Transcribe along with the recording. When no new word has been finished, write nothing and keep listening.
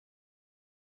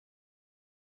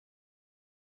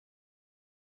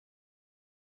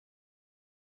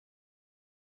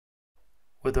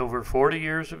With over 40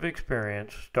 years of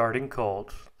experience starting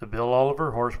colts, the Bill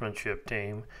Oliver horsemanship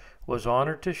team was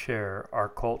honored to share our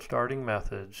colt starting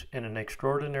methods in an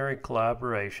extraordinary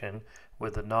collaboration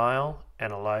with the Nile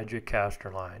and Elijah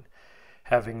Casterline.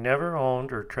 Having never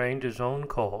owned or trained his own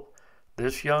colt,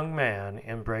 this young man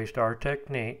embraced our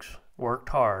techniques, worked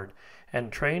hard,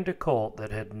 and trained a colt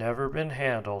that had never been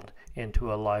handled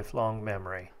into a lifelong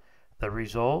memory. The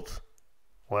results?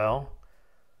 Well,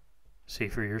 see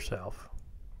for yourself.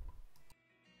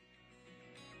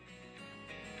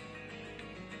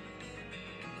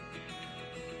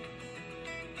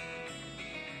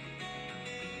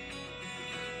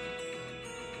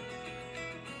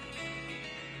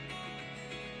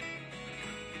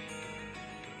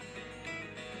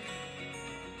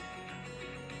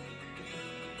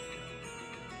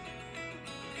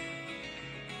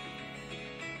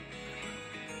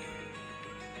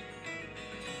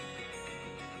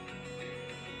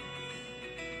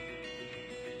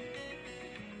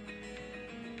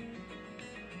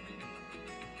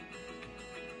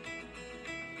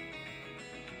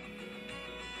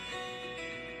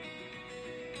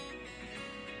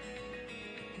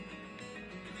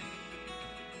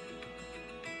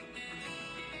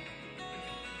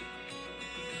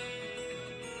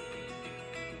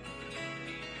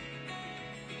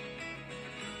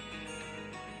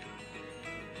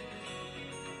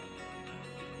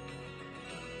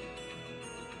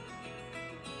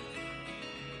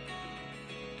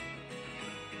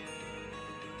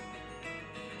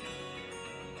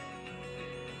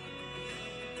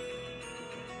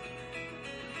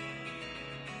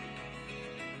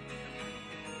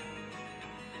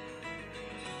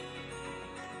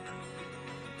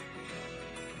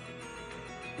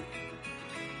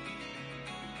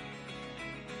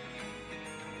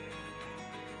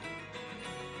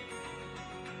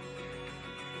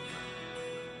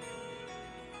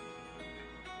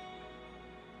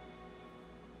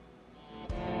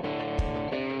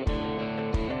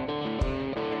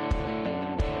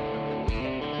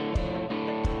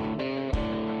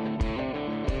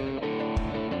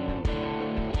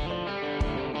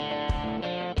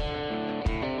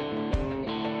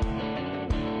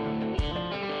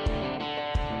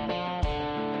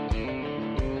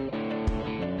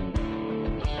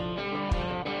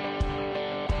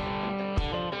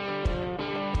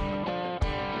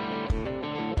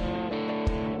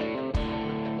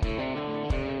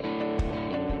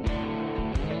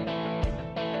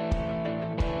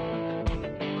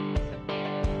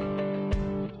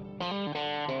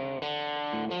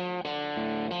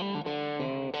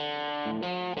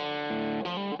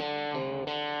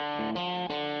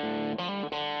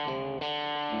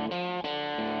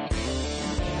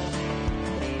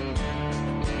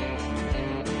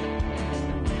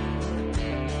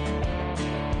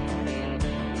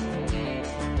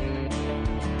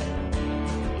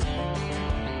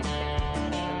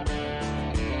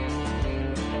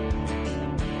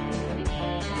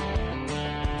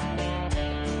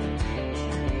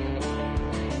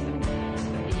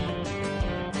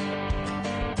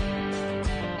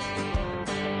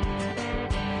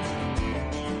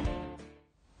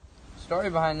 Story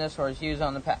behind this horse: he was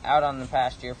out on the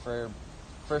pasture for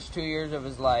first 2 years of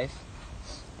his life,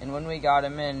 and when we got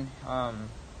him in,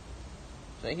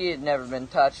 so he had never been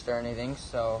touched or anything.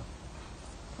 So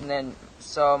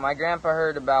my grandpa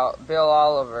heard about Bill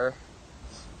Oliver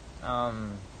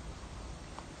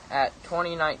at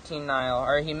 2019 Nile,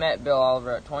 or he met Bill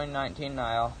Oliver at 2019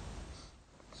 Nile.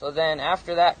 So then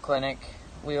after that clinic,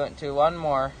 we went to one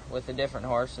more with a different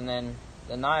horse, and then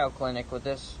the Nile clinic with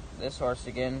this horse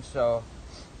again. So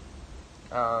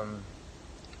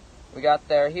we got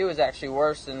there. He was actually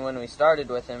worse than when we started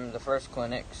with him the first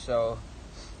clinic. So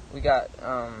we got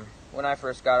when I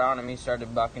first got on him, he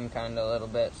started bucking kind of a little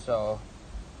bit. So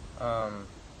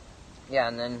yeah,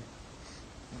 and then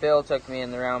Bill took me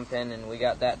in the round pen, and we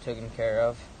got that taken care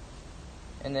of.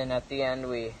 And then at the end,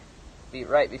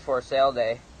 right before sale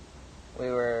day, we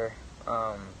were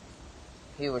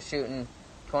he was shooting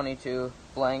 22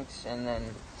 blanks, and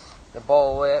then the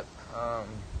bull whip,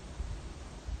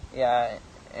 yeah,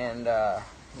 and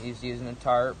he's using a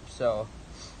tarp. So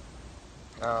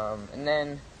and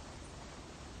then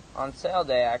on sale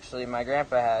day, actually, my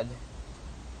grandpa had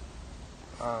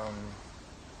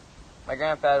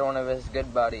one of his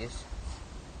good buddies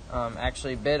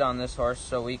actually bid on this horse,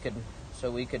 so we could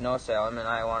no sale him, and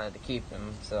I wanted to keep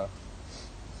him. So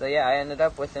yeah, I ended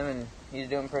up with him, and he's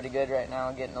doing pretty good right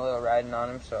now, getting a little riding on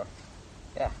him. So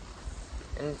yeah,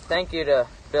 and thank you to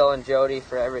Bill and Jody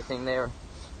for everything. They were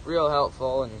real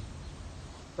helpful and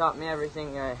taught me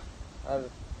everything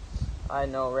I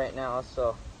know right now.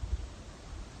 So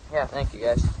Yeah, thank you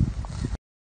guys.